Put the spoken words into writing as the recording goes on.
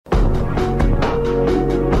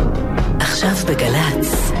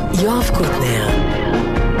יואב קוטנר.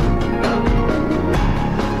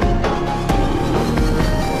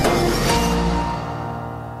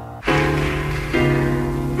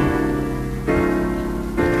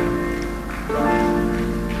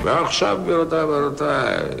 ועכשיו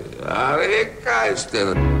גבירותיי, אריק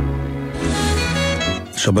קייסטר.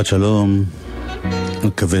 שבת שלום,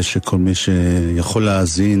 מקווה שכל מי שיכול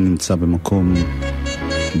להאזין נמצא במקום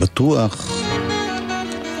בטוח.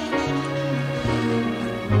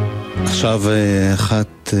 עכשיו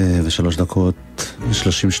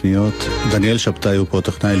 1:03:30. דניאל שבתאי הוא פה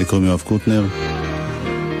טכנאי, לי קוראים יואב קוטנר.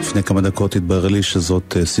 לפני כמה דקות התברר לי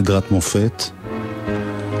שזאת סדרת מופת.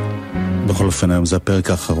 בכל אופן היום זה הפרק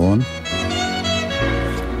האחרון,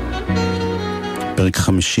 פרק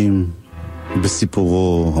 50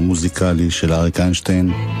 בסיפורו המוזיקלי של אריק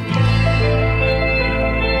איינשטיין.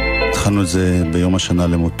 התחלנו את זה ביום השנה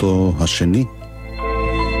למותו השני,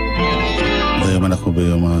 והיום אנחנו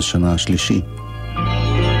ביום השנה השלישי.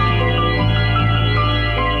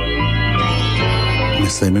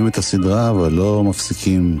 מסיימים את הסדרה אבל לא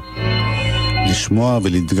מפסיקים לשמוע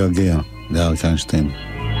ולהתגעגע לאריק איינשטיין.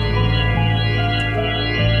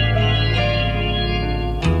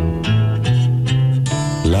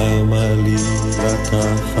 למה לי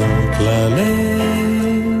לקחת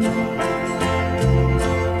ללב?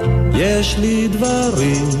 יש לי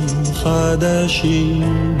דברים חדשים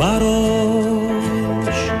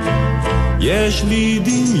בראש, יש לי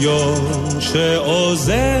דמיון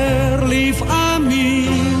שעוזר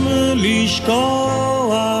לפעמים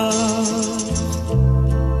לשכוח.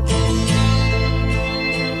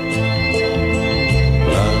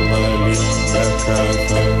 למה לי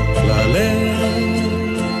לקחת ללב?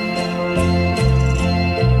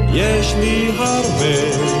 יש לי הרבה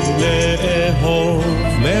לאהוב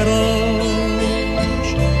מראש,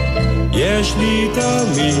 יש לי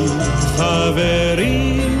תמיד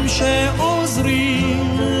חברים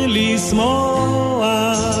שעוזרים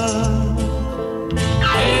לשמוח.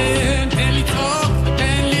 תן לצחוק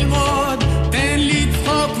ותן ללמוד, תן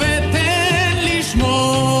לצחוק ותן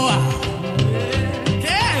לשמוע.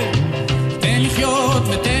 תן לחיות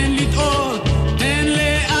ותן לטעות, תן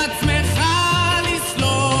לעצמך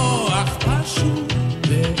לסלוח, פשוט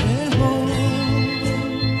לאהוב.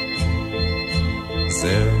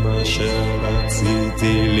 זה מה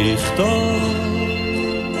שרציתי לכתוב,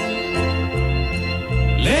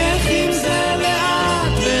 לך עם זה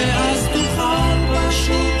לאט ואז תוכל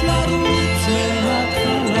פשוט לרוץ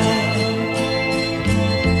מההתחלה.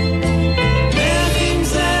 לך עם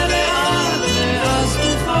זה לאט ואז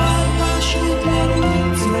תוכל פשוט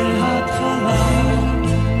לרוץ מההתחלה.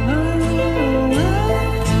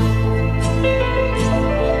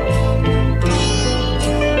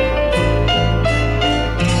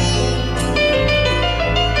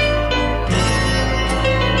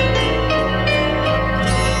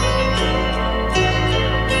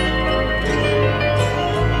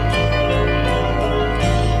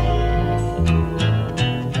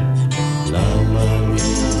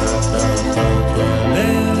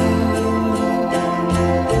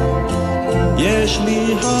 יש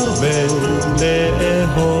לי הרבה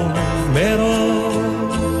לאהוב מראש,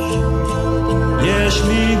 יש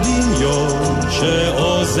לי דמיון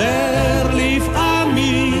שעוזר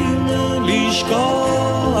לפעמים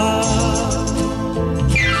לשכוח.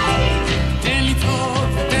 תן לצחוק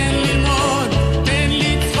ותן ללמוד, תן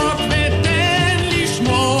לצחוק ותן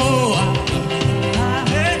לשמוע.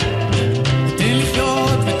 תן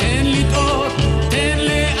לחיות ותן לטעות, תן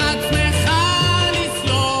לעצמך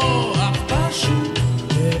לסלוח, פשוט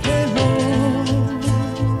לאהוב.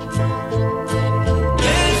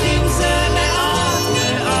 לך עם זה לאט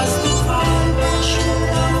ואז תוכל פשוט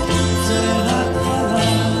לרוץ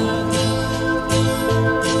מההתחלה.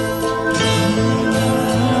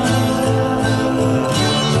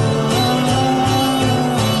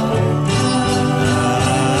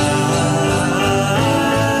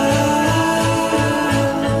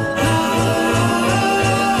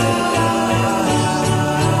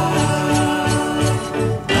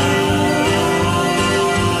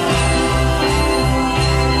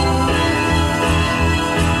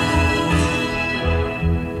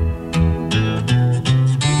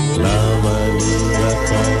 למה לי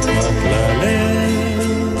לקחת ללב?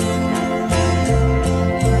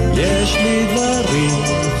 יש לי דברים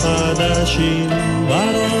חדשים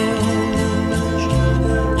בראש,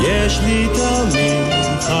 יש לי תמיד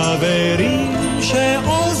חברים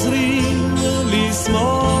שעוזרים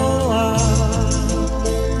לשמוח.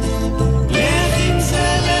 לך עם זה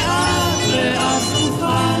לאט ואז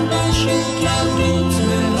תוכל פשוט לרוץ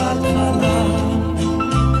מההתחלה.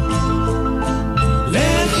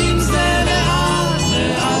 לך עם זה לאט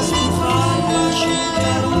ואז תוכל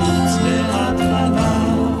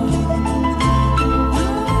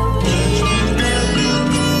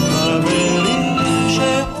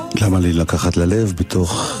למה לי לקחת ללב?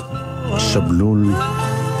 בתוך שבלול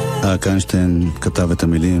אריק איינשטיין כתב את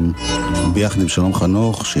המילים ביחד עם שלום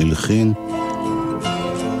חנוך שהלחין.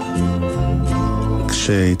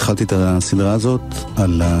 כשהתחלתי את הסדרה הזאת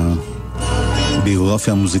על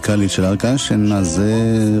הביוגרפיה המוזיקלית של אריק איינשטיין, אז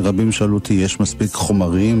רבים שאלו אותי, יש מספיק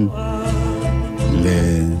חומרים?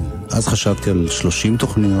 אז חשבתי על 30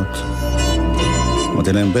 תוכניות.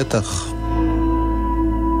 אמרתי להם בטח,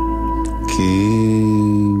 כי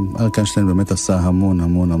אריק איינשטיין באמת עשה המון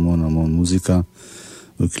המון המון המון מוזיקה.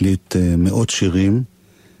 הוא הקליט מאות שירים,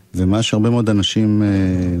 ומה שהרבה מאוד אנשים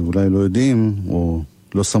אולי לא יודעים או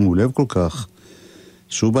לא שמו לב כל כך,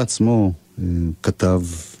 שהוא בעצמו כתב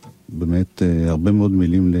באמת הרבה מאוד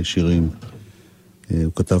מילים לשירים.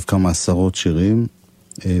 הוא כתב כמה עשרות שירים.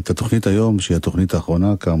 את התוכנית היום, שהיא התוכנית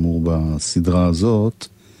האחרונה כאמור בסדרה הזאת,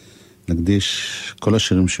 נקדיש כל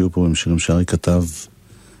השירים שיהיו פה הם שירים שאריק כתב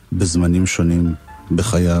בזמנים שונים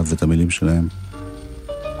בחייו את המילים שלהם.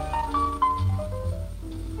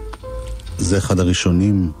 זה אחד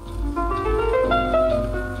הראשונים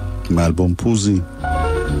מאלבום פוזי,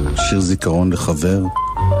 שיר זיכרון לחבר,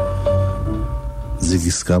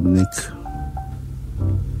 זיגי סקבניק,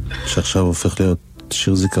 שעכשיו הופך להיות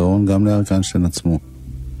שיר זיכרון גם לאריק איינשטיין עצמו.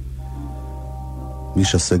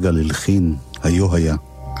 מישה סגל הלחין, היו היה.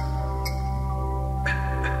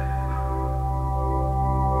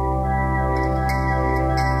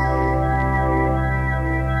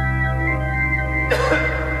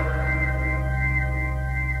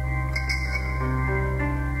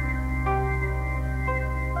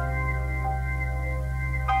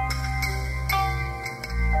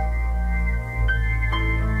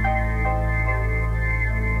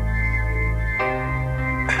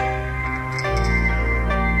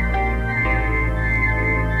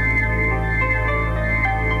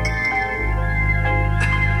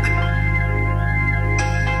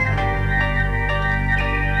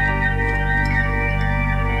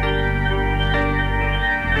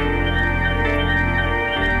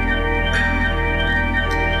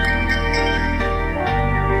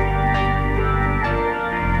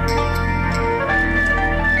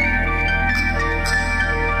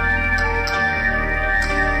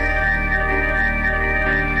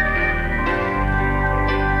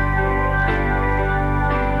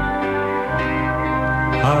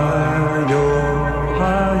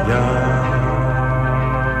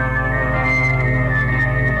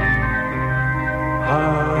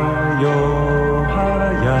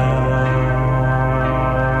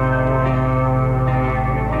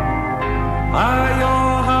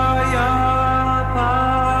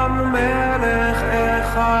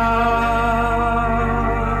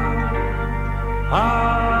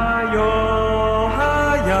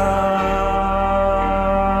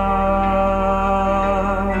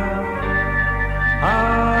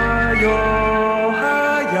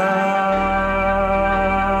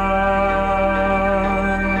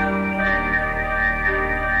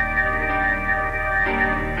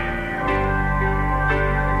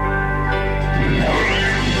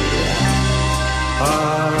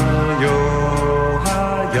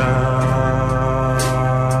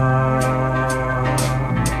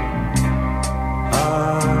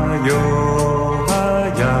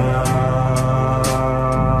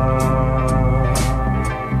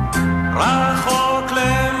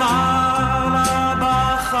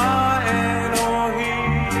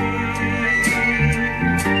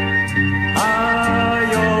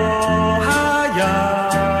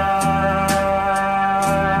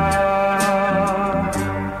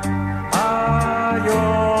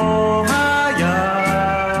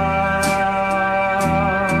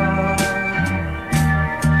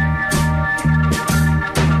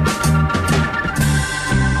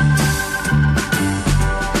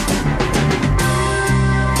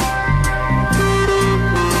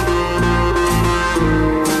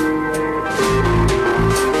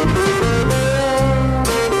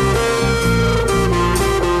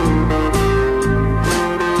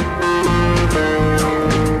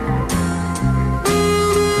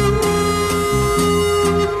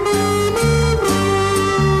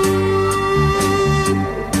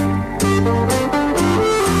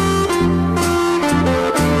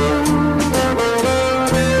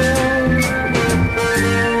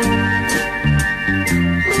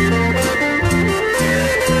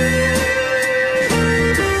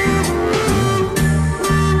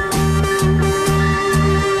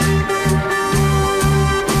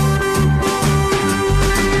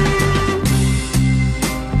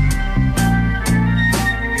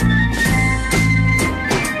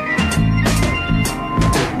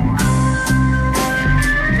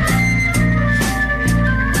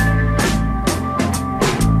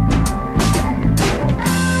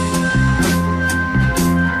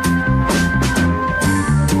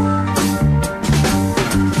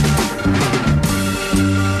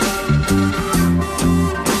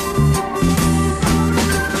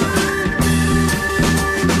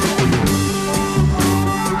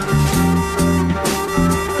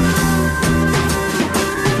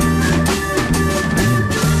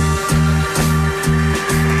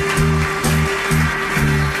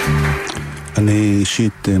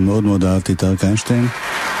 אישית מאוד מאוד אהבתי את אריק איינשטיין.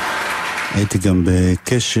 הייתי גם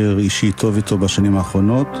בקשר אישי טוב איתו בשנים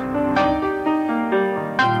האחרונות.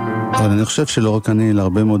 אבל אני חושב שלא רק אני, אלא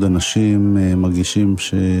הרבה מאוד אנשים מרגישים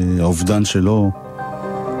שהאובדן שלו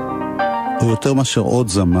הוא יותר מאשר עוד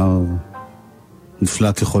זמר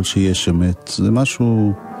נפלא ככל שיש אמת. זה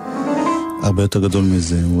משהו הרבה יותר גדול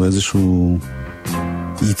מזה. הוא איזשהו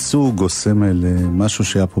ייצוג או סמל, משהו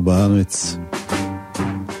שהיה פה בארץ.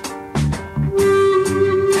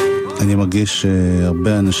 אני מרגיש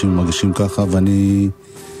שהרבה אנשים מרגישים ככה, ואני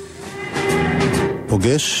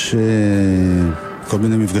פוגש כל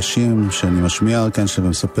מיני מפגשים שאני משמיע כאן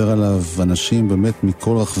ומספר עליו אנשים באמת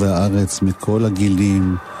מכל רחבי הארץ, מכל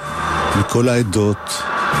הגילים, מכל העדות,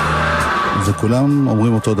 וכולם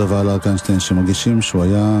אומרים אותו דבר על אריק איינשטיין, שמרגישים שהוא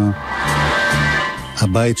היה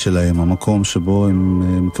הבית שלהם, המקום שבו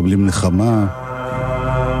הם מקבלים נחמה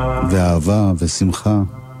ואהבה ושמחה.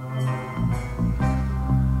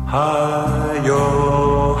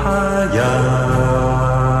 היו היה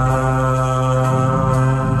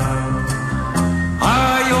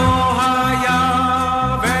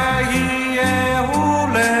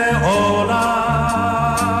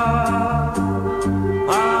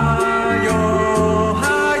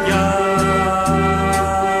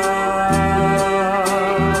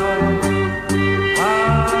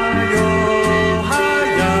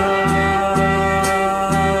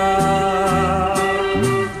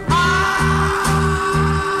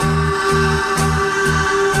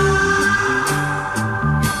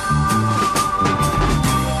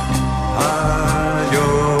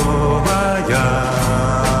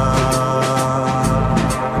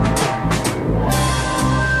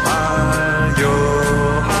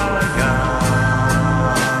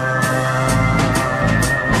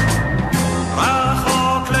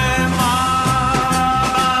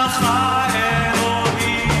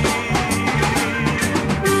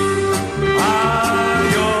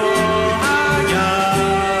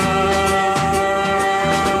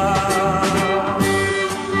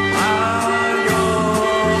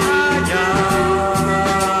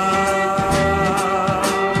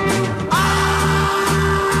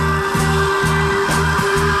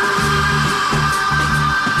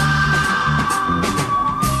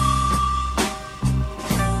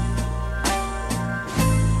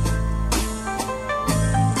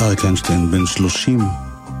אריק איינשטיין, בן 30,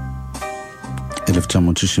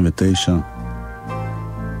 1969,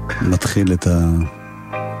 מתחיל את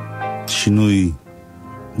השינוי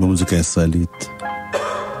במוזיקה הישראלית,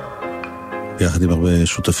 ביחד עם הרבה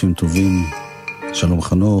שותפים טובים, שלום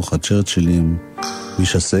חנוך, הצ'רצ'ילים,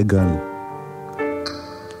 מישה סגל,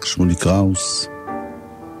 שמולי קראוס.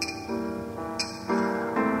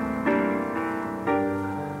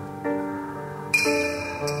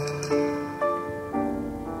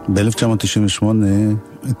 ב-1998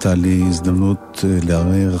 הייתה לי הזדמנות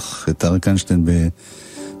לארח את אריק איינשטיין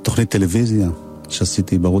בתוכנית טלוויזיה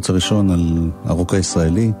שעשיתי בערוץ הראשון על הרוק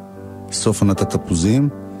הישראלי, סוף עונת התפוזים.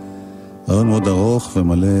 רעיון מאוד ארוך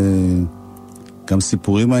ומלא גם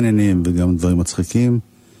סיפורים מעניינים וגם דברים מצחיקים.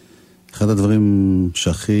 אחד הדברים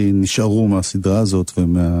שהכי נשארו מהסדרה הזאת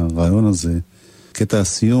ומהרעיון הזה, קטע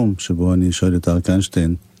הסיום שבו אני שואל את אריק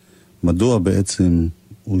איינשטיין מדוע בעצם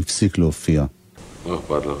הוא הפסיק להופיע. מה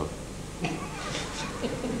אכפת לך?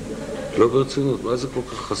 לא ברצינות, מה זה כל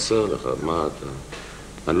כך חסר לך? מה אתה?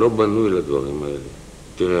 אני לא בנוי לדברים האלה.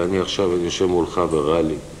 תראה, אני עכשיו יושב מולך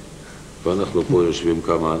בראלי, ואנחנו פה יושבים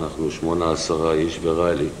כמה, אנחנו 8-10 איש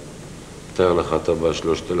בראלי. תאר לך, אתה בא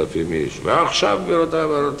 3,000 איש. ועכשיו,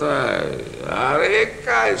 ברותיי, אריק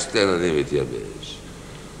איינשטיין, אני מתייבש.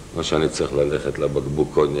 מה שאני צריך ללכת לבקבוק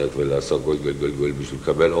קוניאק ולעשות גול בשביל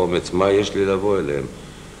לקבל אומץ, מה יש לי לבוא אליהם?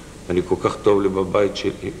 אני כל כך טוב לי בבית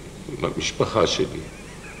שלי, במשפחה שלי.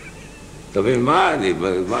 אתה מבין,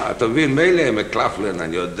 אתה מבין, מילא מקלפלן,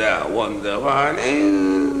 אני יודע, וונדר, אני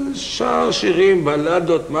שר שירים,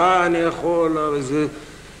 בלדות, מה אני יכול,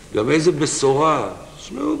 גם איזה בשורה.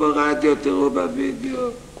 שמעו ברדיו, תראו בווידאו.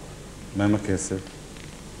 מה עם הכסף?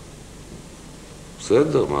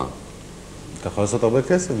 בסדר, מה? אתה יכול לעשות הרבה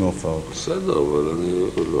כסף מהופעות. בסדר, אבל אני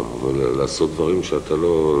לא, אבל לעשות דברים שאתה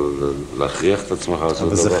לא, להכריח את עצמך לעשות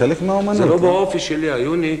דבר. אבל זה חלק מהאומנות. זה לא באופי שלי,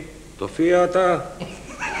 היוני, תופיע אתה.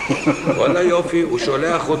 וואלה יופי, הוא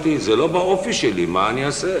שולח אותי, זה לא באופי שלי, מה אני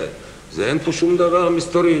אעשה? זה אין פה שום דבר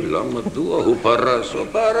מסתורי. למה, מדוע? הוא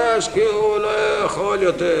פרש כי הוא לא יכול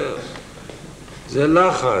יותר. זה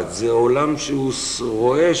לחץ, זה עולם שהוא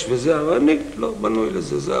רועש וזה, אבל אני לא בנוי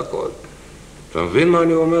לזה, זה הכל. אתה מבין מה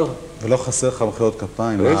אני אומר? ולא חסר לך מחיאות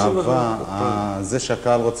כפיים, האהבה, זה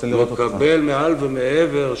שהקהל רוצה לראות אותך. מקבל מעל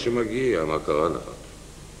ומעבר שמגיע, מה קרה לך?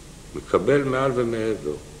 מקבל מעל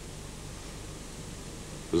ומעבר.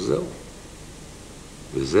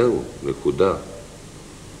 וזהו, נקודה.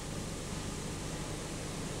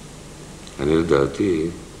 אני לדעתי,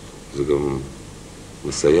 זה גם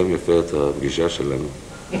מסיים יפה את הפגישה שלנו.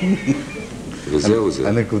 וזהו זה.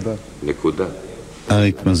 הנקודה. נקודה.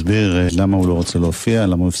 אריק מסביר למה הוא לא רוצה להופיע,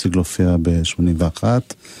 למה הוא הפסיק להופיע ב-81.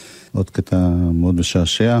 עוד קטע מאוד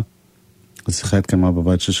משעשע. השיחה התקיימה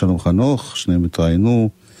בבית של שלום חנוך, שניהם התראיינו,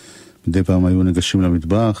 מדי פעם היו ניגשים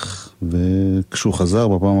למטבח, וכשהוא חזר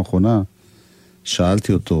בפעם האחרונה,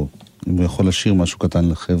 שאלתי אותו אם הוא יכול לשיר משהו קטן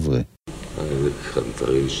לחבר'ה.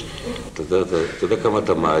 אתה יודע כמה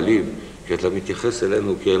אתה מעליב, כי אתה מתייחס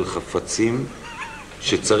אלינו כאל חפצים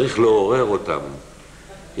שצריך לעורר אותם.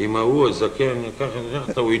 אם הוא הזקן,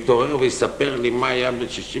 ככה, הוא יתעורר ויספר לי מה היה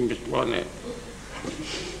ב-68.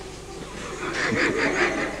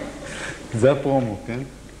 זה הפרומו, כן?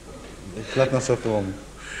 הקלט נעשה פרומו.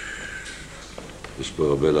 יש פה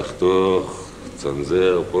הרבה לחתוך,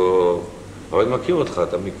 צנזר פה, אבל אני מכיר אותך,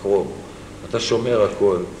 אתה מקרוב. אתה שומר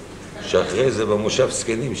הכל, שאחרי זה במושב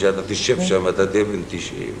סקנים, שאתה תשב שם, אתה תהיה בן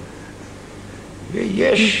 90.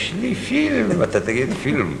 ויש לי פילם, אתה תגיד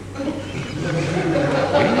פילם.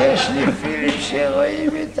 ויש לי פילם שרואים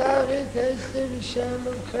את הארץ של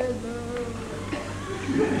שלום חנוך.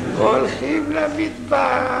 הולכים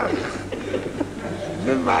למטבח,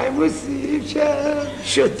 ומה הם עושים שם?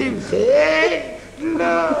 שותים תה?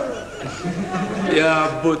 לא. יא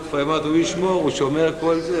בוטפה, אמרת, הוא ישמור, הוא שומר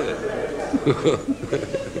כל זה.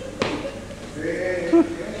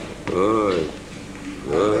 אוי,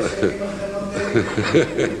 אוי.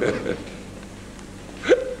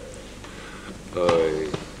 אוי,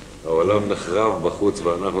 העולם נחרב בחוץ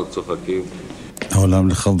ואנחנו צוחקים. העולם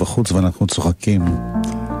נחרב בחוץ ואנחנו צוחקים.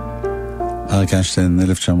 אריק איינשטיין,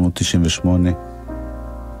 1998.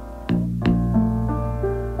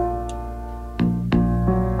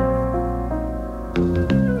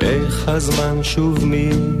 איך הזמן שוב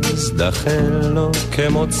מזדחל לו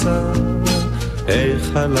כמוצא,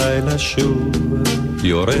 איך הלילה שוב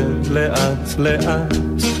יורד לאט לאט,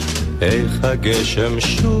 איך הגשם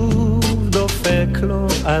שוב דופק לו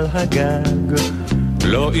על הגג,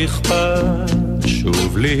 לא אכפת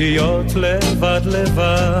שוב להיות לבד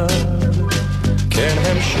לבד. כן,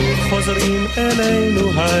 הם שוב חוזרים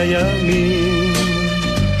אלינו הימים,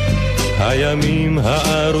 הימים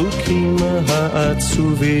הארוכים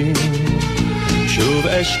העצובים. שוב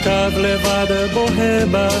אשכב לבד בוהה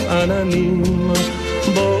בעננים,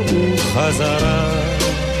 בואו חזרה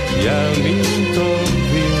ימים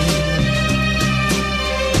טובים.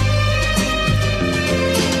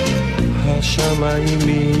 השמיים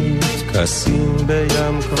מתכסים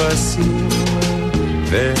בים כבשים,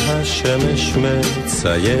 והשמש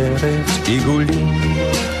מציירת עיגולים,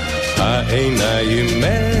 העיניים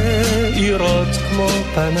מאירות כמו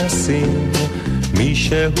פנסים,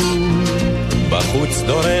 מישהו בחוץ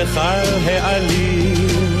דורך על העלים.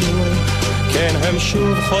 כן, הם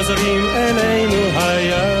שוב חוזרים אלינו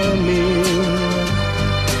הימים,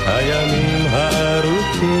 הימים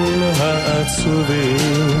הארוכים העצובים.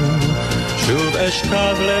 שוב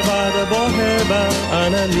אשכב לבד בוהה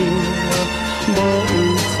בעננים,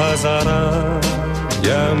 בואו חזרה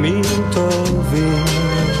ימים טובים.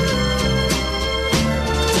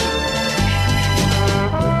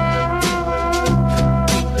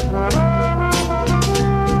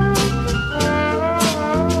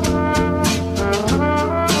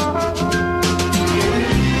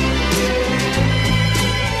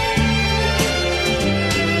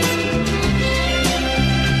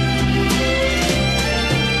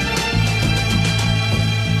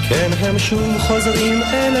 כן, הם שוב חוזרים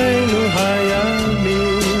אלינו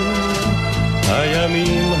הימים,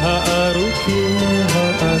 הימים הארוכים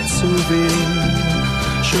העצובים.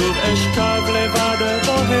 שוב אשכב לבד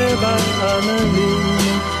בוהה בעננים,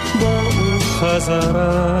 בואו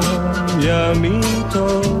חזרה ימים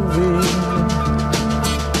טובים.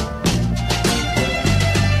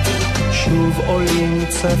 שוב עולים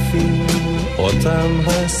צפים אותם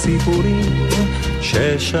הסיפורים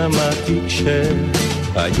ששמעתי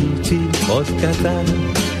כשהייתי עוד קטן.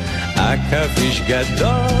 עכביש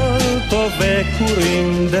גדול פה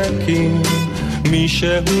וכורים דקים, מישהו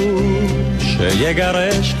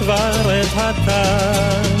שיגרש כבר את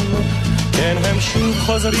הטן. כן, הם שוב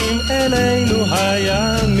חוזרים אלינו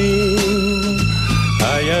הימים,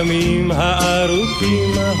 הימים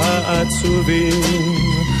הארוכים העצובים.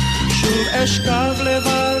 שוב אשכב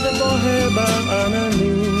לבד בוהה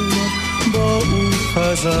בעננים, בואו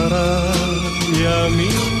חזרה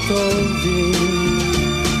ימים טובים.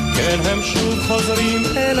 כן, הם שוב חוזרים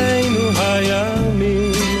אלינו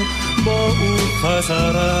הימים, בואו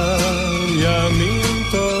חזרה ימים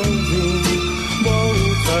טובים, בואו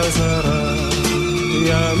חזרה,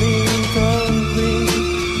 ימים טובים,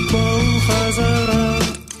 בואו חזרה.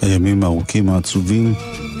 הימים הארוכים העצובים.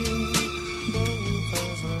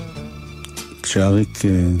 כשאריק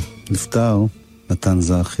נפטר, נתן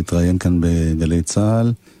זך התראיין כאן בגלי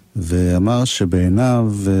צהל, ואמר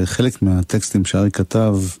שבעיניו חלק מהטקסטים שאריק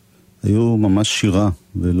כתב היו ממש שירה,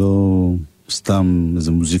 ולא סתם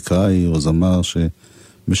איזה מוזיקאי או זמר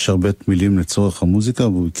שמשרבט מילים לצורך המוזיקה,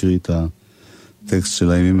 והוא הקריא את הטקסט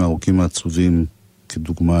של הימים הארוכים העצובים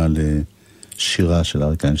כדוגמה לשירה של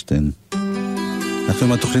אריק איינשטיין. אנחנו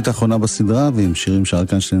עם התוכנית האחרונה בסדרה, ועם שירים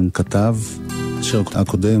שאריק איינשטיין כתב. השיר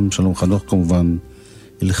הקודם, שלום חנוך כמובן,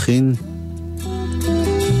 הלחין,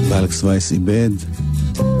 ואלכס וייס איבד.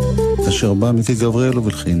 השיר הבא, מיקי גבריאלוב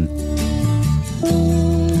הלחין.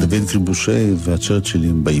 דוד גרבושי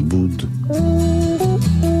והצ'רצ'ילים בעיבוד.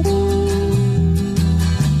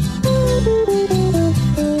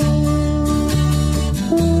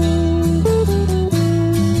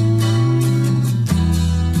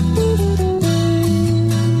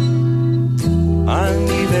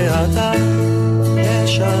 אני ואתה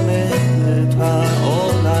נשנה את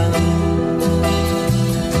העולם,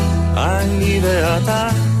 אני ואתה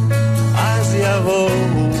אז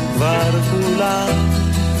יבואו כבר כולם.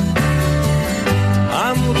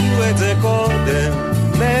 אמרו את זה קודם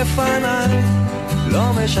לפניי,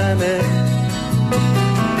 לא משנה,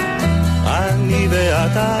 אני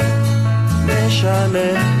ואתה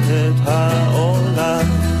נשנה את העולם.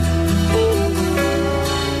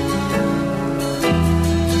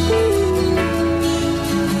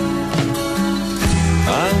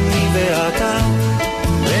 אני ואתה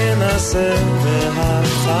ננסה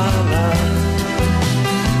מההתחלה,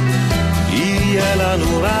 יהיה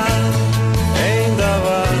לנו רע, אין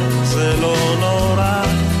דבר, זה לא נורא.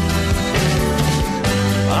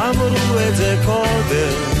 אמרו את זה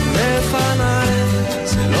קודם לפניי,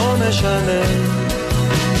 זה לא משנה,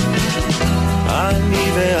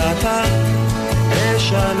 אני ואתה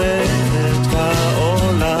נשנה את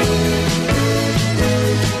העולם.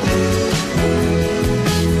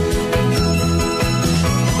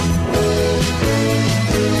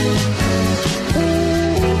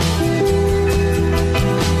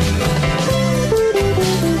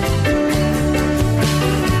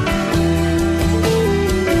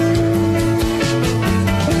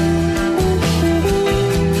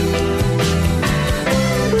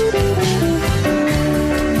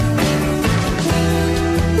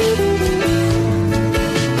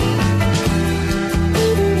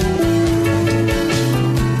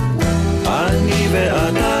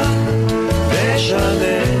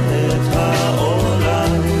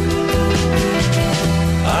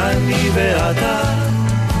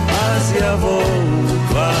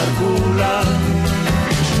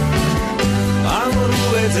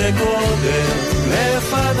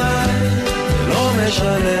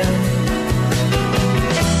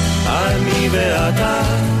 אני ואתה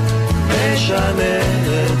נשנה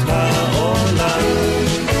את העולם.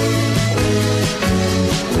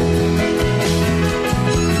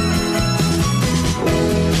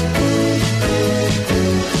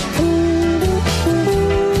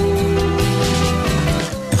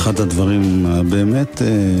 אחד הדברים באמת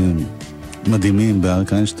מדהימים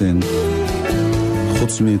באריק איינשטיין,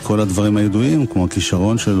 חוץ מכל הדברים הידועים, כמו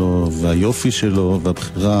הכישרון שלו והיופי שלו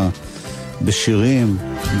והבחירה בשירים,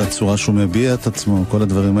 בצורה שהוא מביע את עצמו, כל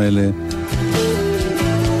הדברים האלה,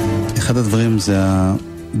 אחד הדברים זה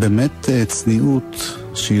באמת צניעות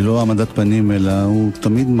שהיא לא העמדת פנים, אלא הוא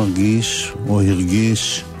תמיד מרגיש או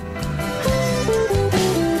הרגיש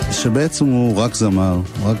שבעצם הוא רק זמר,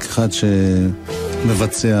 רק אחד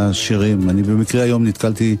שמבצע שירים. אני במקרה היום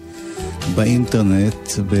נתקלתי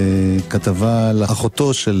באינטרנט בכתבה על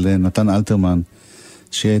אחותו של נתן אלתרמן,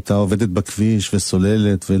 שהיא הייתה עובדת בכביש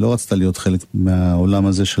וסוללת, ולא רצתה להיות חלק מהעולם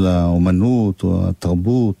הזה של האומנות או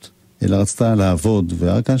התרבות, אלא רצתה לעבוד.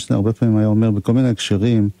 ואריק איינשטיין הרבה פעמים היה אומר בכל מיני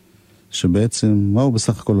הקשרים, שבעצם מה הוא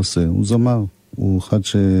בסך הכל עושה? הוא זמר, הוא אחד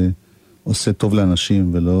שעושה טוב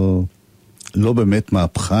לאנשים, ולא באמת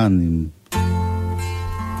מהפכן עם...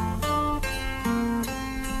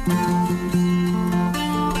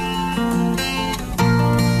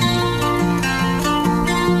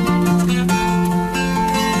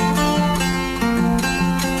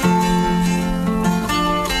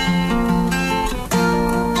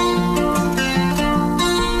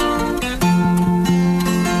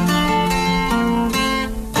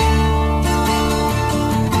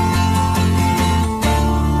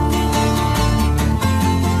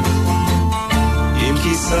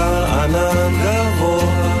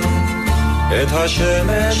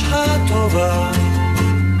 השמש הטובה,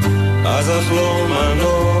 אז אך לא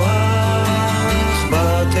מנוח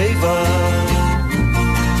בתיבה,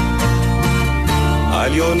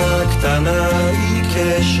 על יונה קטנה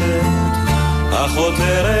עיקשת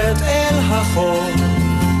החותרת אל החור,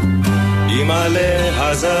 עם עלה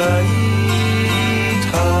הזית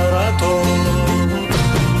הרטור.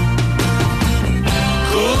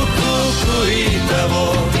 קוקו היא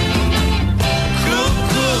תבוא,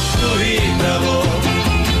 קוקו היא תבוא,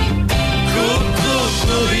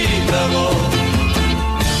 קוקו היא תבוא,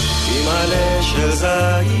 עם עלה של זית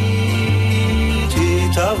היא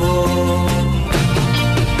תבוא.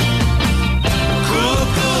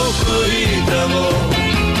 קוקו היא תבוא,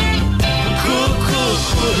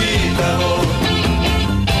 קוקו היא תבוא,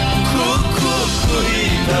 קוקו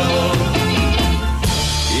היא תבוא,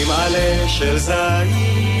 עם עלה של זית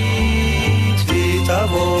היא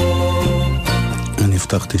תבוא. אני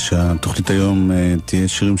הבטחתי שהתוכנית היום תהיה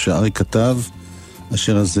שירים שאריק כתב.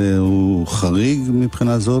 השיר הזה הוא חריג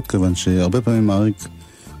מבחינה זאת, כיוון שהרבה פעמים אריק,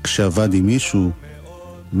 כשעבד עם מישהו,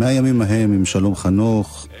 מהימים ההם עם שלום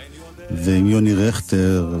חנוך ועם יוני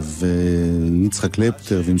רכטר ועם יצחק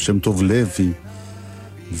קלפטר ועם שם טוב לוי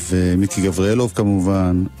ומיקי גבריאלוב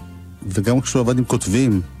כמובן, וגם כשהוא עבד עם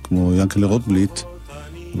כותבים כמו ינקלה רוטבליט,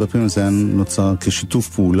 הרבה פעמים זה היה נוצר כשיתוף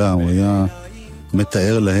פעולה. הוא היה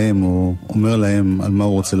מתאר להם או אומר להם על מה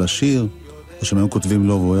הוא רוצה לשיר, או שהם כותבים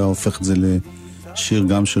לו והוא היה הופך את זה לשיר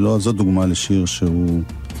גם שלו. אז זאת דוגמה לשיר שהוא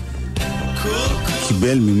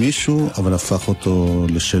קיבל ממישהו אבל הפך אותו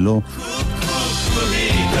לשלו,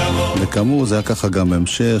 וכאמור זה היה ככה גם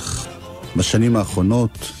בהמשך. בשנים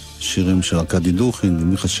האחרונות שירים של ארקדי דוכין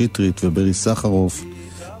ומיכה שטרית וברי סחרוף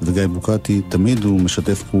וגיא בוקטי, תמיד הוא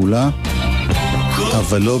משתף פעולה,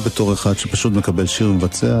 אבל לא בתור אחד שפשוט מקבל שיר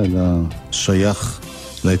ומבצע, אלא שייך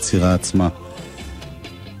ליצירה עצמה.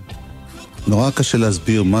 נורא קשה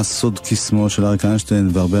להסביר מה סוד קסמו של אריק איינשטיין,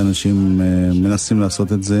 והרבה אנשים מנסים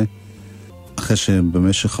לעשות את זה. אחרי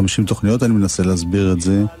שבמשך 50 תוכניות אני מנסה להסביר את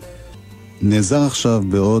זה, נעזר עכשיו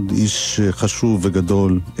בעוד איש חשוב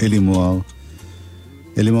וגדול, אלי מוהר.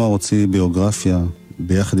 אלי מוהר הוציא ביוגרפיה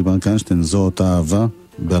ביחד עם אריק איינשטיין, זו אותה אהבה,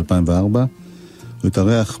 ב-2004. הוא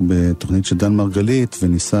התארח בתוכנית של דן מרגלית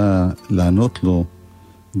וניסה לענות לו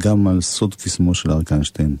גם על סוד קסמו של אריק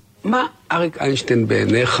איינשטיין. מה אריק איינשטיין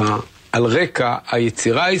בעיניך על רקע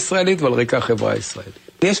היצירה הישראלית ועל רקע החברה הישראלית?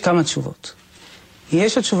 יש כמה תשובות.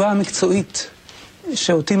 יש התשובה המקצועית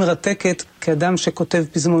שאותי מרתקת כאדם שכותב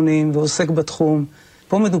פזמונים ועוסק בתחום.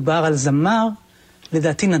 פה מדובר על זמר,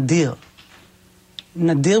 לדעתי נדיר.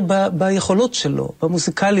 נדיר ביכולות שלו,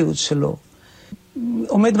 במוזיקליות שלו.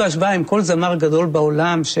 עומד בהשוואה עם כל זמר גדול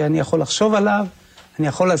בעולם שאני יכול לחשוב עליו. אני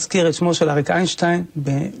יכול להזכיר את שמו של אריק איינשטיין,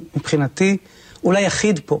 מבחינתי, אולי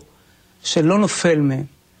יחיד פה, שלא נופל מהם.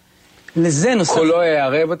 לזה נוסף... קולו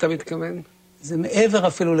הערב אתה מתכוון? זה מעבר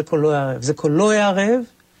אפילו לקולו הערב. זה קולו הערב,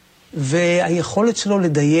 והיכולת שלו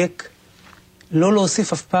לדייק, לא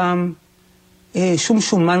להוסיף אף פעם שום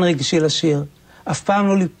שומן רגשי לשיר, אף פעם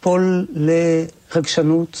לא ליפול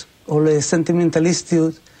לרגשנות או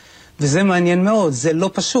לסנטימנטליסטיות, וזה מעניין מאוד. זה לא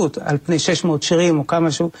פשוט, על פני 600 שירים או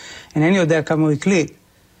כמה שהוא, אינני יודע כמה הוא הקליט.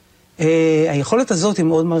 היכולת הזאת היא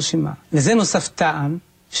מאוד מרשימה. לזה נוסף טעם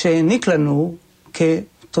שהעניק לנו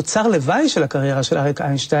כתוצר לוואי של הקריירה של אריק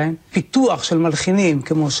איינשטיין, פיתוח של מלחינים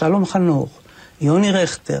כמו שלום חנוך, יוני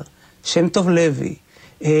רכטר, שם טוב לוי,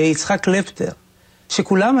 יצחק קלפטר,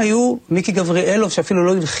 שכולם היו, מיקי גבריאלוב שאפילו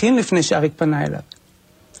לא הלחין לפני שאריק פנה אליו.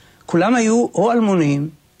 כולם היו או אלמונים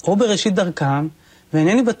או בראשית דרכם,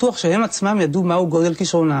 ואינני בטוח שהם עצמם ידעו מהו גודל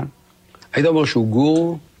כישרונם. היית אומר שהוא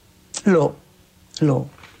גור? לא, לא.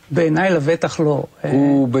 בעיניי לבטח לא.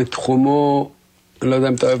 הוא בתחומו, לא יודע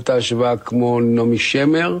אם אתה אוהב את ההשוואה כמו נעמי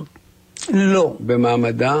שמר? לא.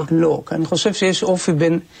 במעמדה? לא, כי אני חושב שיש אופי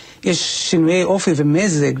בין, יש שינויי אופי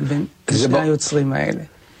ומזג בין שני היוצרים האלה.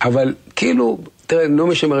 אבל כאילו, תראה,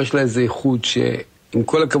 נעמי שמר יש לה איזה איכות שעם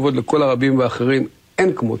כל הכבוד לכל הרבים ואחרים,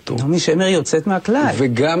 אין כמותו. נעמי שמר יוצאת מהכלל.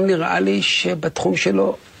 וגם נראה לי שבתחום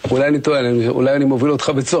שלו, אולי אני טועה, אולי אני מוביל אותך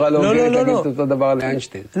בצורה לא הוגנת, תגיד את אותו דבר על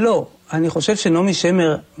איינשטיין. לא, אני חושב שנעמי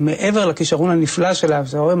שמר, מעבר לכישרון הנפלא שלה,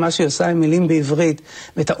 זה רואה מה שהיא עושה עם מילים בעברית,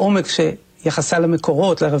 ואת העומק שיחסה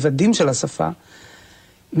למקורות, לרבדים של השפה,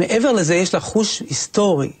 מעבר לזה יש לה חוש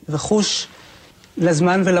היסטורי, וחוש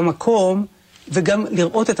לזמן ולמקום, וגם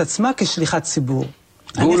לראות את עצמה כשליחת ציבור.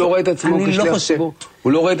 והוא לא רואה את עצמו כשליח ציבור?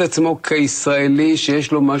 הוא לא רואה את עצמו כישראלי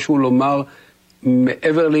שיש לו משהו לומר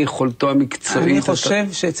מעבר ליכולתו המקצועית? אני חושב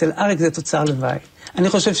שאצל אריק זה תוצר לוואי. אני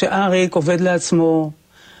חושב שאריק עובד לעצמו, הוא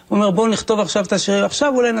אומר בואו נכתוב עכשיו את השירים,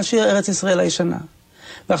 עכשיו אולי נשיר ארץ ישראל הישנה.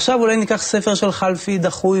 ועכשיו אולי ניקח ספר של חלפי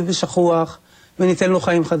דחוי ושכוח, וניתן לו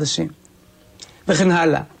חיים חדשים. וכן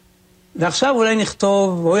הלאה. ועכשיו אולי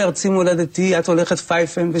נכתוב, אוי ארצי מולדתי, את הולכת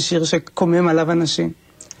פייפן, בשיר שקומם עליו אנשים.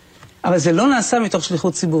 אבל זה לא נעשה מתוך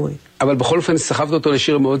שליחות ציבורית. אבל בכל אופן סחבת אותו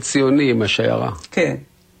לשיר מאוד ציוני עם השיירה. כן.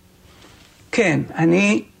 כן,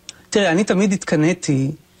 תראה, אני תמיד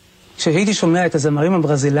התקנאתי, כשהייתי שומע את הזמרים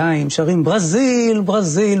הברזילאים, שרים ברזיל,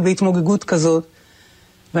 ברזיל, בהתמוגגות כזאת,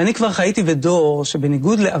 ואני כבר חייתי בדור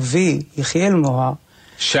שבניגוד לאבי, יחיאל מוהר,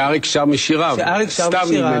 שאריק שר משיריו. שאריק שר משיריו.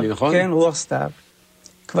 סתיו נדמה לי, נכון? כן, רוח סתיו.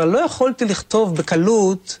 כבר לא יכולתי לכתוב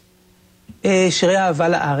בקלות שירי אהבה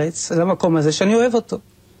לארץ, למקום הזה שאני אוהב אותו.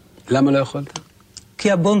 למה לא יכולת?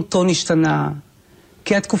 כי הבון טון השתנה,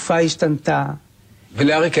 כי התקופה השתנתה.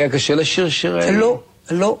 ולאריק היה קשה לשיר שיר?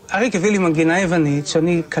 לא. אריק הביא לי מנגינה יוונית,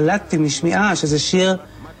 שאני קלטתי משמיעה שזה שיר,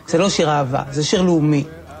 זה לא שיר אהבה, זה שיר לאומי.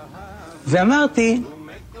 ואמרתי,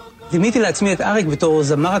 דימיתי לעצמי את אריק בתור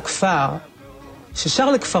זמר הכפר,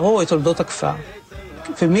 ששר לכפרו את תולדות הכפר.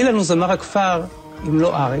 ומי לנו זמר הכפר אם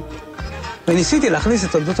לא אריק? וניסיתי להכניס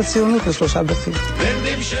את תולדות הציונות לשלושה בתים.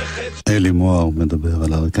 אלי מוהר מדבר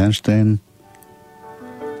על אריק איינשטיין,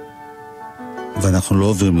 ואנחנו לא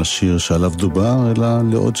עוברים לשיר שעליו דובר, אלא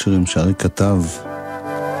לעוד שירים שאריק כתב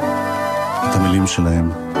את המילים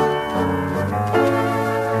שלהם.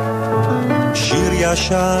 שיר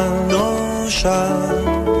ישן נושן,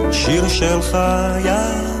 שיר של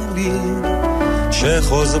חיילים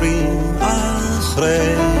שחוזרים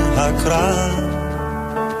אחרי הקרב,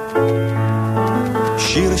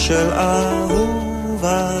 שיר של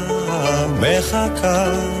אהובה מחכה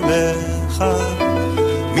לך,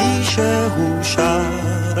 מישהו שר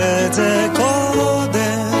את זה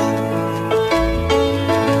קודם,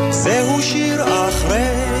 זהו שיר אחרי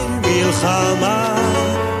מלחמה,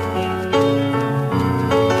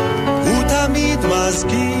 הוא תמיד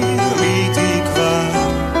מזכיר לי תקווה,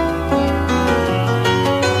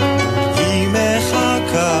 היא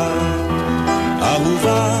מחכה,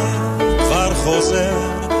 אהובה כבר חוזר,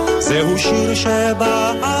 זהו שיר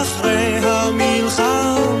שבא אחרי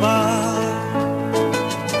המלחמה,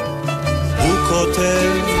 הוא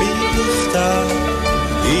כותב מכתב,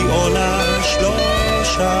 היא עונה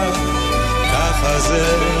שלושה, ככה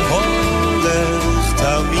זה הולך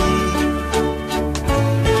תמיד,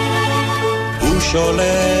 הוא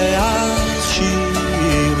שולח שיר,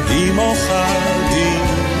 היא מוחה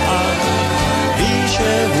דמעה,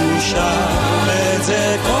 מישהו שר את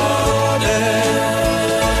זה קודם,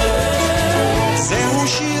 זהו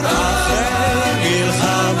שיר אחרי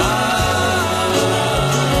מלחמה,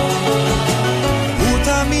 הוא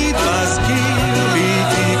תמיד מזכיר לי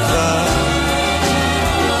תקווה,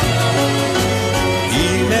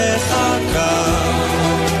 היא מחכה,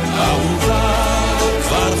 אהובה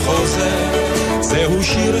כבר חוזר, זהו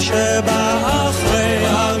שיר שבא אחרי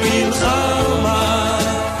המלחמה.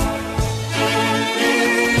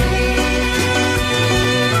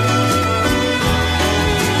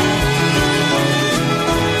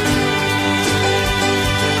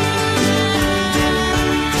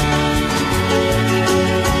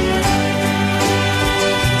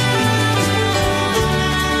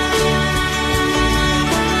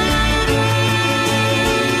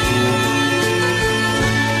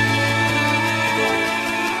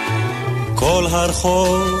 כל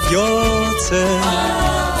הרחוב יוצא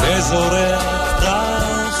וזורק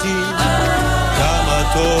פרחים, כמה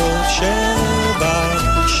טוב שבא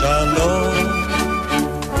שלום,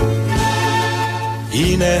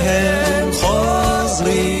 הנה הם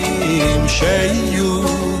חוזרים שיהיו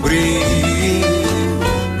בריאים,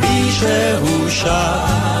 מישהו שר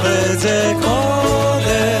את זה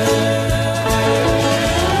קודם,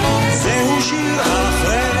 זהו שיר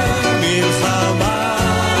אחרי מלחמה,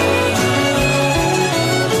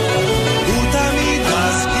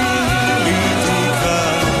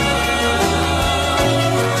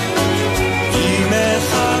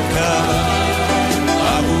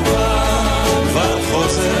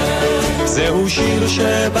 זהו שיר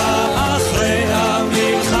שבא אחרי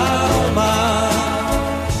המלחמה.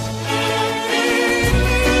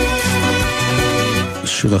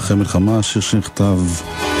 שיר אחרי מלחמה, שיר שנכתב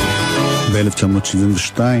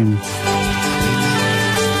ב-1972.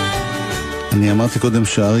 אני אמרתי קודם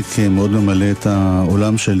שאריק מאוד ממלא את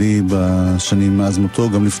העולם שלי בשנים מאז מותו,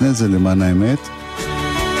 גם לפני זה למען האמת,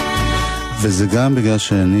 וזה גם בגלל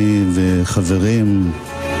שאני וחברים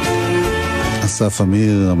אסף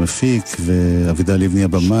אמיר המפיק ואבידה לבני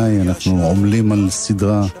הבמאי, אנחנו עומלים על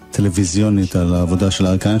סדרה טלוויזיונית על העבודה של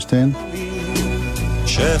אריק איינשטיין,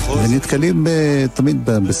 ונתקלים תמיד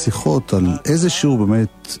בשיחות על איזה שיעור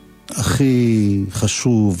באמת הכי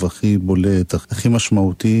חשוב, הכי בולט, הכי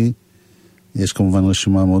משמעותי. יש כמובן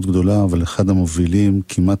רשימה מאוד גדולה, אבל אחד המובילים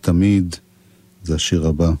כמעט תמיד זה השיר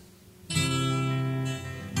הבא.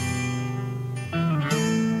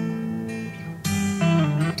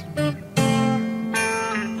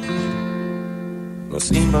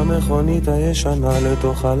 נוסעים במכונית הישנה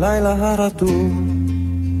לתוך הלילה הרטוב.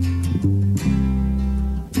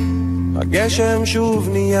 הגשם שוב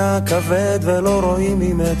נהיה כבד ולא רואים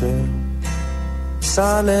ממטר.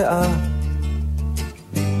 סע לאט.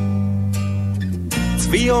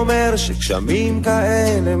 צבי אומר שגשמים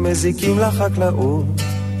כאלה מזיקים לחקלאות,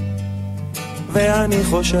 ואני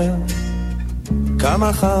חושב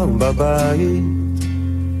כמה חם בבית,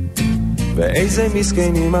 ואיזה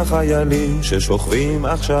מסכנים החיילים ששוכבים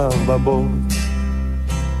עכשיו בבוט.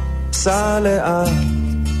 סע לאט,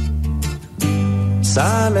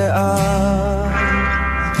 סע לאט.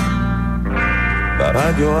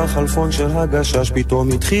 ברדיו החלפון של הגשש פתאום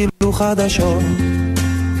התחילו חדשות.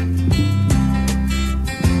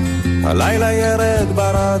 הלילה ירד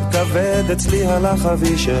ברד כבד, אצלי הלך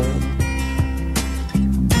אבישר.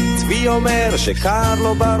 צבי אומר שקר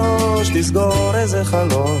לו בראש, תסגור איזה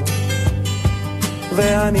חלון.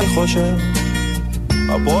 ואני חושב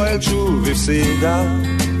הפועל שוב הפסידה,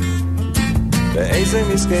 ואיזה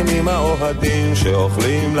מסכנים האוהדים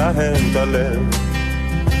שאוכלים להם את הלב.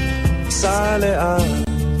 סע לאט,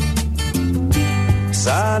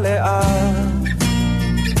 סע לאט,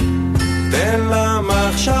 תן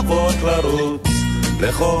למחשבות לרוץ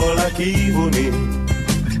לכל הכיוונים,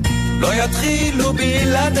 לא יתחילו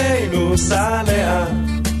בלעדינו. סע לאט,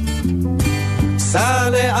 סע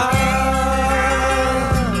לאט,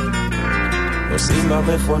 נוסעים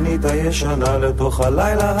במכונית הישנה לתוך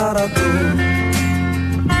הלילה הרטוב.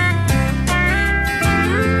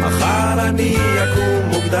 מחר אני יקום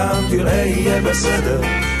מוקדם, תראה יהיה בסדר.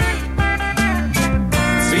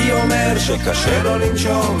 צבי אומר שקשה לו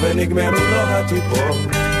לנשום ונגמרו לו הטיפות,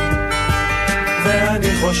 ואני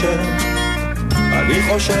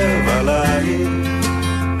חושב עליי,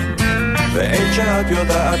 ואין שאת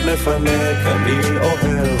יודעת לפנק, אני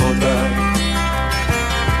אוהב אותך.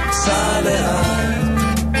 סע לאט,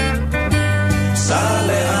 סע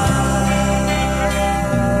לאט.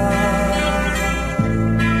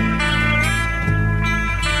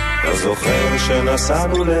 אתה זוכר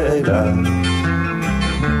שנסענו לאילת,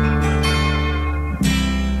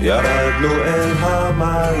 ירדנו אל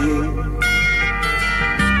המים,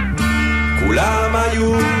 כולם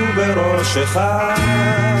היו בראשך,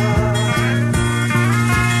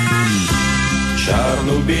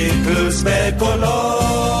 שרנו ביטלס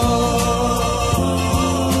בקולות,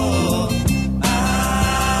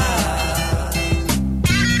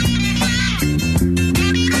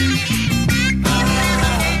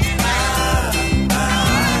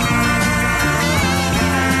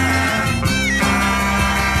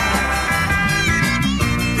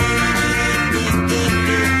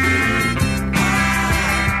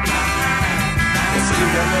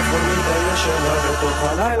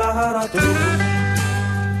 הלילה הרטוב.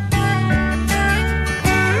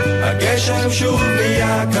 הגשם שוב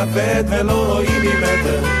נהיה כבד ולא רואים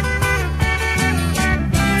ממטר.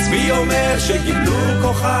 צבי אומר שגילו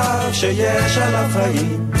כוכב שיש עליו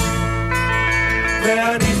חיים,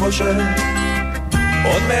 ואני חושב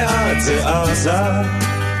עוד מעט זה עזה,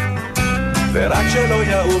 ורק שלא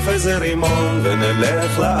יעוף איזה רימון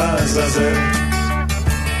ונלך לעזאזל.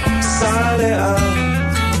 סע לאט,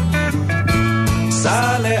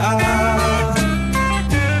 סע לאט,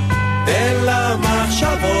 תן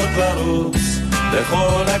למחשבות לרוץ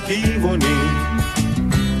לכל הכיוונים,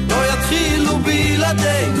 לא יתחילו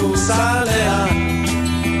בלעדינו. סע לאט,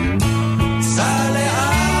 סע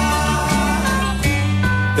לאט,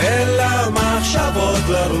 תן למחשבות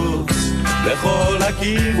לרוץ לכל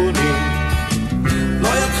הכיוונים, לא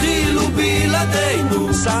יתחילו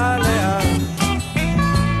בלעדינו. סע לאט,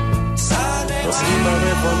 נוסעים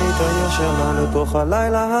במכונית הישנה לתוך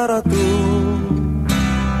הלילה הרטוב.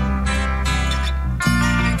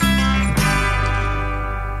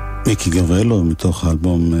 מיקי גבריאלוב מתוך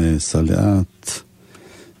האלבום סע לאט,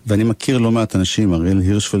 ואני מכיר לא מעט אנשים, אריאל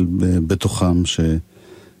הירשפלד בתוכם,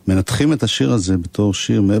 שמנתחים את השיר הזה בתור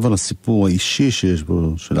שיר מעבר לסיפור האישי שיש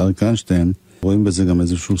בו של אריק איינשטיין, רואים בזה גם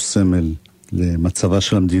איזשהו סמל למצבה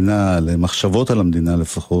של המדינה, למחשבות על המדינה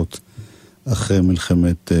לפחות, אחרי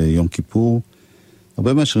מלחמת יום כיפור.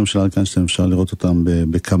 הרבה מהשירים של אריק איינשטיין אפשר לראות אותם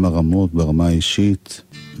בכמה רמות, ברמה האישית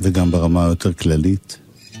וגם ברמה היותר כללית.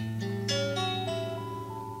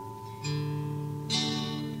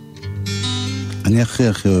 אני הכי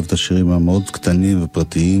אוהב את השירים המאוד קטנים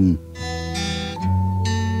ופרטיים.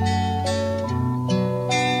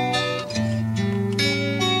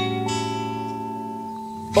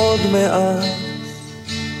 עוד מעט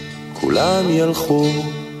כולם ילכו,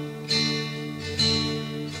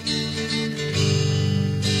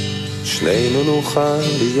 שנינו נוכל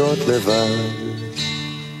להיות לבד.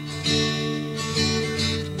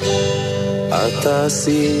 את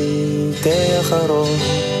תעשי תה אחרון,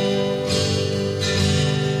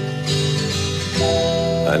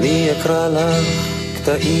 אני אקרא לך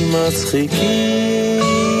קטעים מצחיקים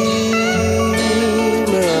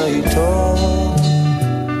מהעיתון,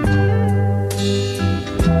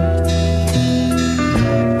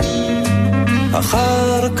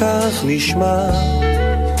 אחר כך נשמע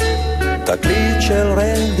תקליט של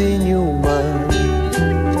רנדי ניומן,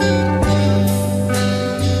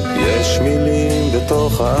 יש מילים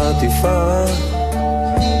בתוך העטיפה,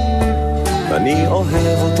 אני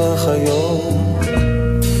אוהב אותך היום,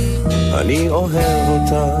 אני אוהב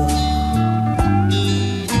אותך.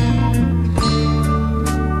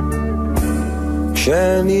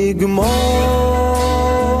 כשנגמור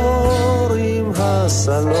עם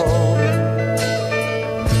הסלון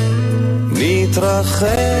נתרחץ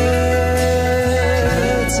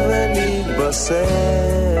ונתבשר,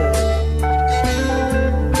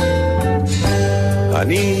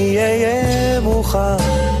 אני אהיה מוכן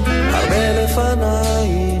הרבה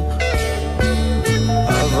לפנייך,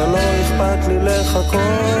 אבל לא אכפת לי לחכות,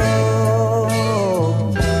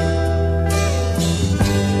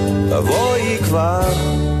 תבואי כבר.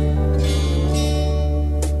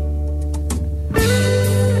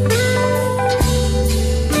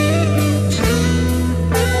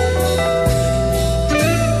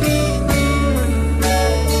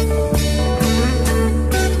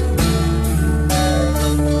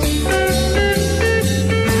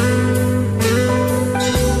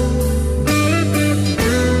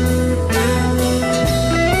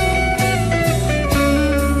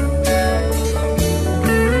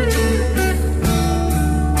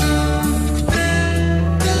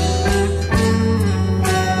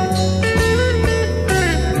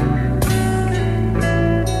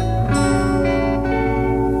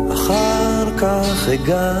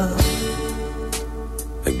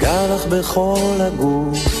 אגע לך בכל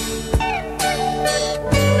הגוף,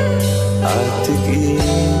 את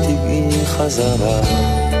תגעי חזרה,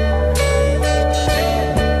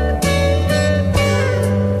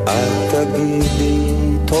 את תגידי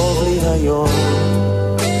טוב לי היום,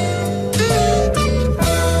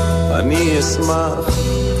 אני אשמח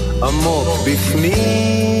עמוק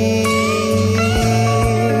בפנים,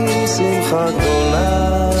 שמחה גדולה,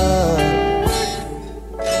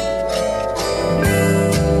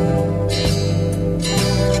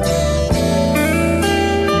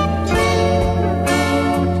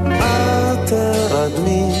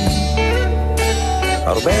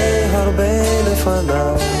 הרבה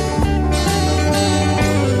לפניו,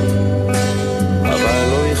 אבל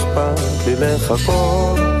לא אכפת לי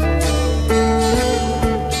לחכות,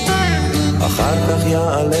 אחר כך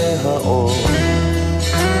יעלה האור,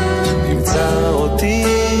 תמצא אותי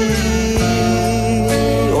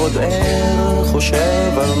עוד ער,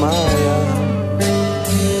 חושב על מה היה,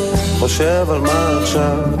 חושב על מה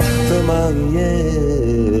עכשיו ומה יהיה.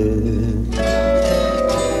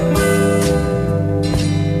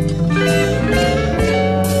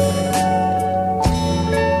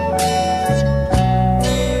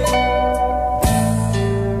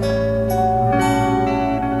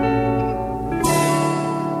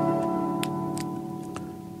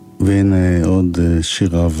 והנה עוד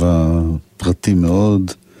שיר אהבה פרטי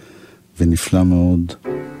מאוד ונפלא מאוד,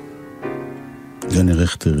 ג'ני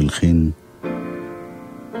רכטר הלחין.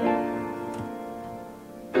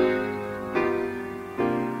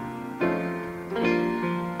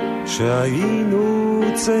 כשהיינו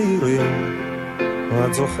צעירים,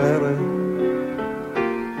 את זוכרת,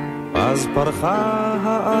 אז פרחה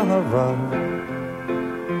האהבה,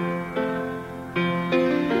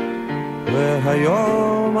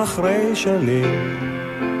 והיום אחרי שנים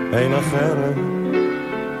אין אחרת,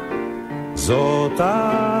 זאת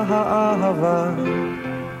האהבה.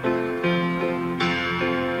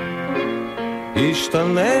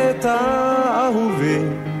 השתנית אהובי,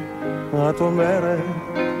 את אומרת,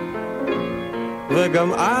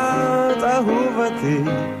 וגם את אהובתי,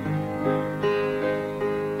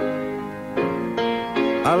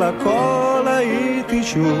 על הכל הייתי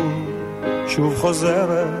שוב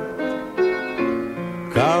חוזרת,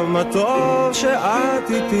 כמה טוב שאת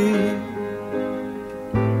איתי,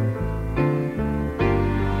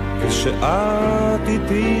 כשאת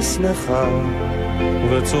איתי שמחה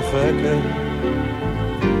וצוחקת,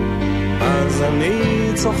 אז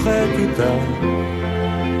אני צוחק איתה,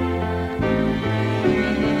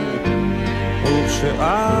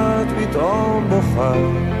 וכשאת פתאום בוכה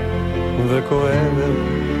וכואבת,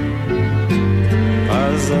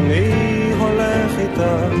 אז אני הולך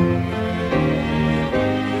איתה,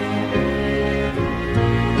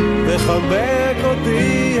 תחבק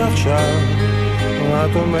אותי עכשיו,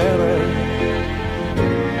 את אומרת,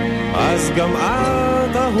 אז גם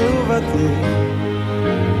את אהובתי,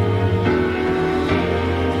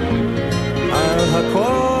 על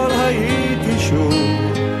הכל הייתי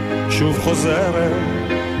שוב חוזרת,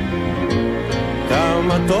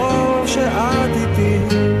 כמה טוב שאת איתי.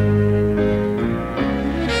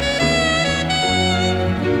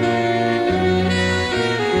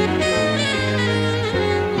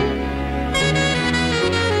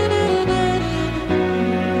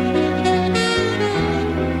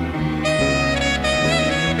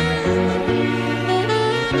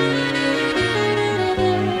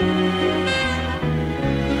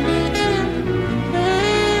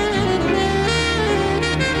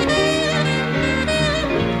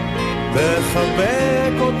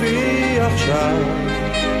 תחבק אותי עכשיו,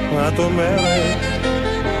 את אומרת,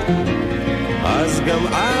 אז גם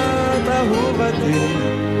את אהובתי,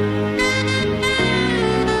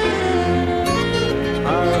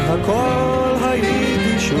 על הכל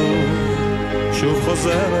הייתי שוב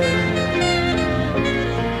חוזרת,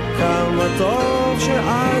 כמה טוב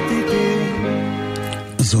שאת איתי.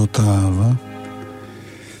 זאת אהבה.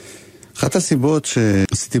 אחת הסיבות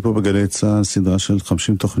שעשיתי פה בגלי צהל סדרה של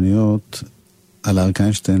 50 תוכניות על אריק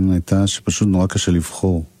איינשטיין הייתה שפשוט נורא קשה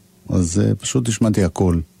לבחור. אז פשוט השמעתי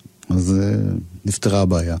הכל. אז נפתרה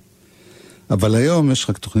הבעיה. אבל היום יש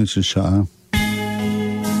רק תוכנית של שעה.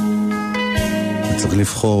 צריך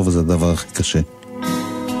לבחור וזה הדבר הכי קשה.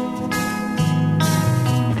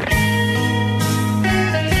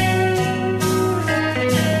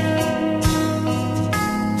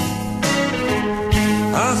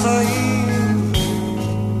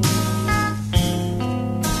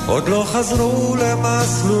 עוד לא חזרו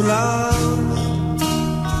למסלולם,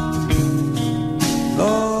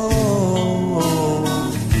 לא,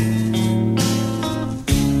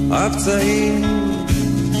 הפצעים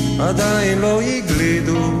עדיין לא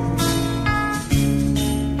יגלידו,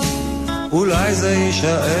 אולי זה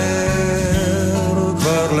יישאר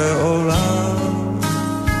כבר לעולם,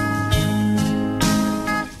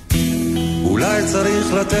 אולי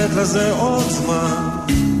צריך לתת לזה עוד זמן,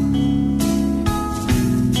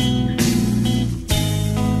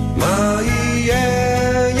 מה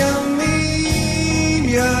יהיה ימים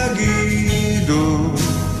יגידו,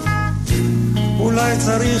 אולי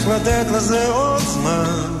צריך לתת לזה עוד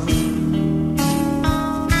זמן,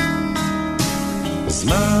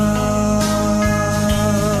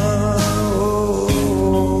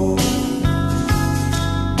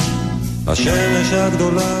 השמש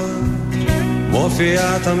הגדולה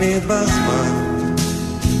מופיעה תמיד בזמן,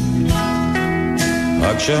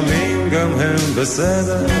 הגשמים גם הם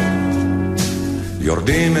בסדר,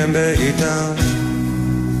 יורדים הם בעיטם,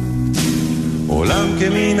 עולם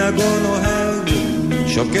כמנהגו נוהג,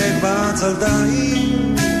 שוקק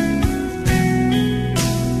בעצלתיים,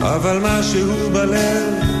 אבל משהו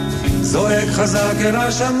בלב זועק חזק אל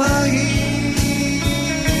השמיים,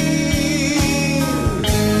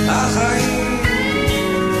 החיים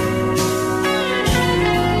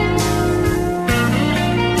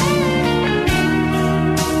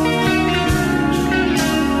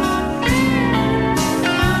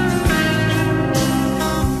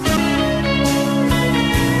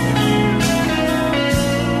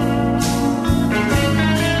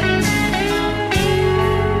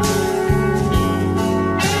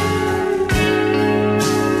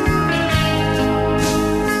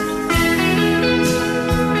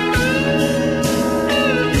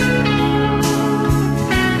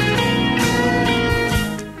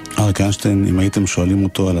איינשטיין, אם הייתם שואלים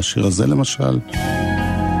אותו על השיר הזה למשל,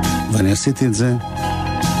 ואני עשיתי את זה,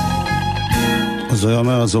 אז הוא היה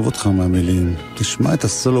אומר, עזוב אותך מהמילים, תשמע את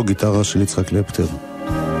הסולו גיטרה של יצחק קלפטר.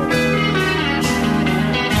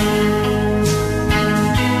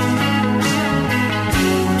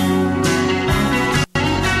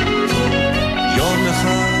 יום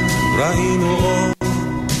אחד ראינו אור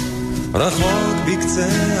רחוק בקצה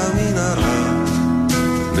המנהרה,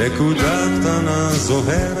 נקודה קטנה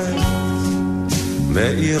זוהרת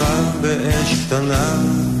מאירה באש קטנה,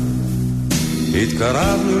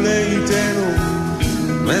 התקרבנו לאיתנו,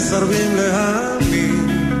 מסרבים להאמין,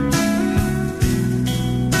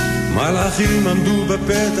 מלאכים עמדו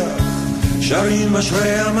בפתח, שרים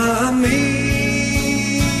אשרי המאמין,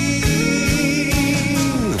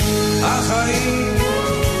 החיים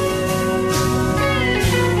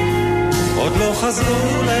עוד לא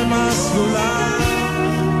חזרו למסלולם,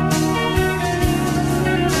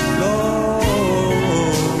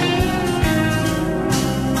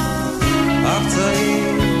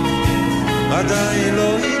 הפצעים עדיין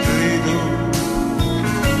לא הגלידו,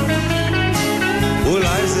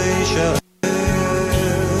 אולי זה יישאר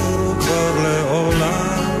כבר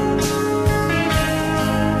לעולם,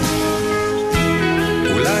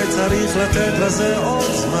 צריך לתת לזה עוד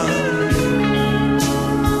זמן.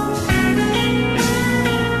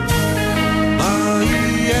 מה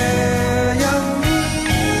יהיה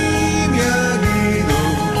ימים יגידו,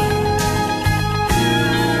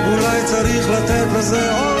 אולי צריך לתת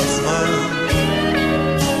לזה עוד זמן.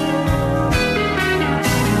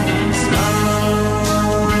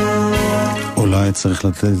 אולי צריך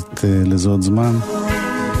לתת לזה עוד זמן.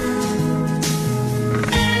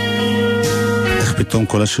 איך פתאום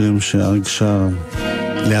כל השירים שאריק שר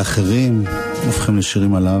לאחרים הופכים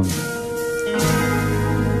לשירים עליו.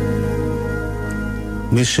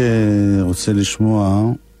 מי שרוצה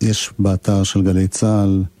לשמוע, יש באתר של גלי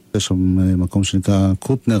צהל, יש שם מקום שנקרא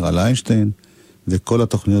קוטנר על איינשטיין, וכל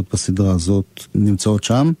התוכניות בסדרה הזאת נמצאות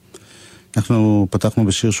שם. אנחנו פתחנו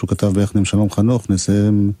בשיר שהוא כתב ביחד עם שלום חנוך,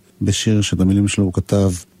 נסיים בשיר שאת המילים שלו הוא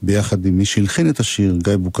כתב ביחד עם מי שהלחין את השיר,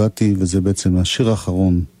 גיא בוקטי, וזה בעצם השיר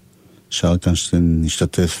האחרון שאריק איינשטיין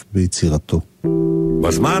השתתף ביצירתו.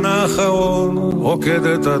 בזמן האחרון רוקד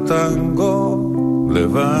את הטנגו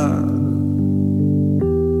לבד,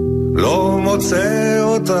 לא מוצא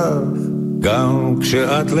אותך גם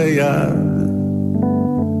כשאת ליד,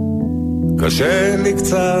 קשה לי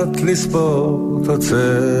קצת לספור את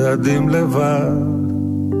הצעדים לבד,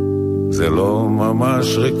 זה לא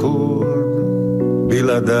ממש ריקוד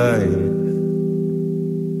בלעדיי.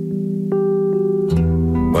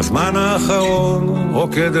 בזמן האחרון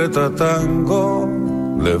רוקד את הטנגו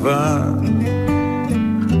לבד,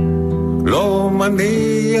 לא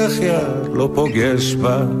מניח יד, לא פוגש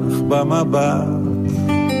בך במבט,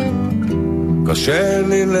 קשה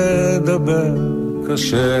לי לדבר,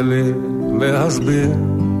 קשה לי להסביר,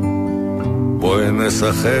 בואי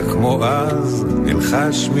נשחק כמו אז,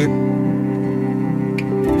 נלחש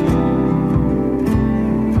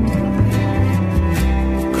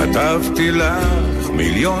כתבתי לך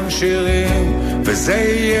מיליון שירים, וזה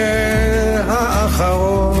יהיה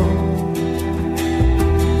האחרון.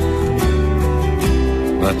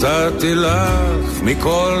 נתתי לך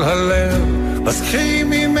מכל הלב, אז קחי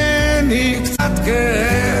ממני קצת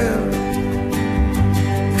כאב,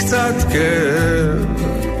 קצת כאב,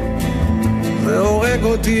 זה הורג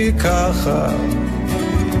אותי ככה,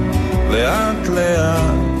 לאט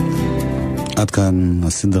לאט. עד כאן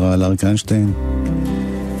הסדרה על אריק איינשטיין.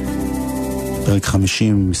 פרק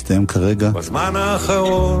 50 מסתיים כרגע. בזמן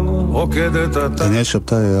האחרון רוקדת אתה. דניאל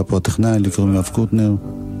שבתאי היה פה הטכנאי, לקרוא יואב קוטנר.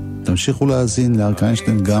 תמשיכו להאזין לאריק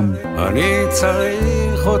איינשטיין גם. אני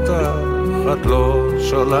צריך אותך, את לא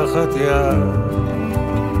שולחת יד,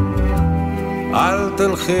 אל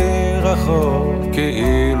תלכי רחוק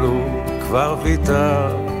כאילו כבר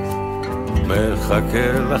ויתרת,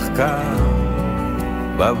 מחכה לך כאן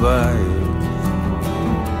בבית.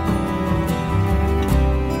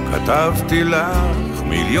 כתבתי לך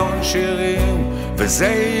מיליון שירים, וזה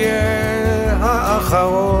יהיה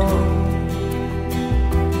האחרון.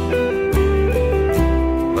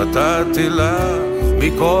 נתתי לך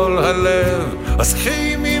מכל הלב, אז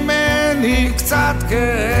קחי ממני קצת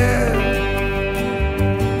כאב,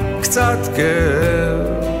 קצת כאב,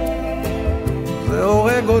 זה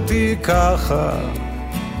הורג אותי ככה,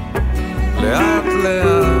 לאט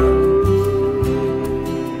לאט.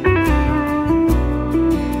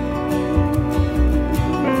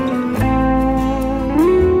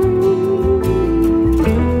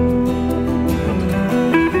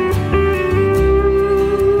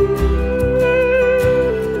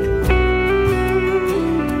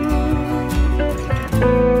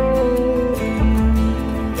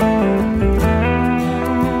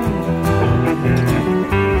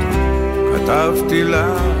 כתבתי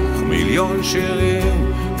לך מיליון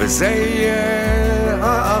שירים, וזה יהיה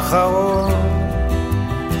האחרון.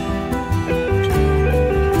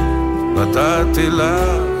 נתתי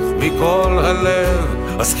לך מכל הלב,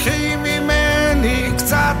 אז קחי ממני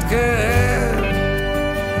קצת כאב,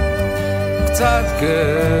 קצת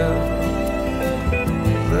כאב,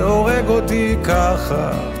 זה הורג אותי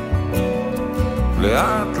ככה,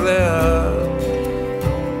 לאט לאט.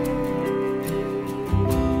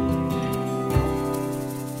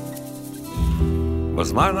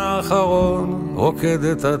 בזמן האחרון רוקד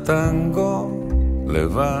את הטנגו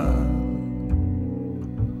לבד.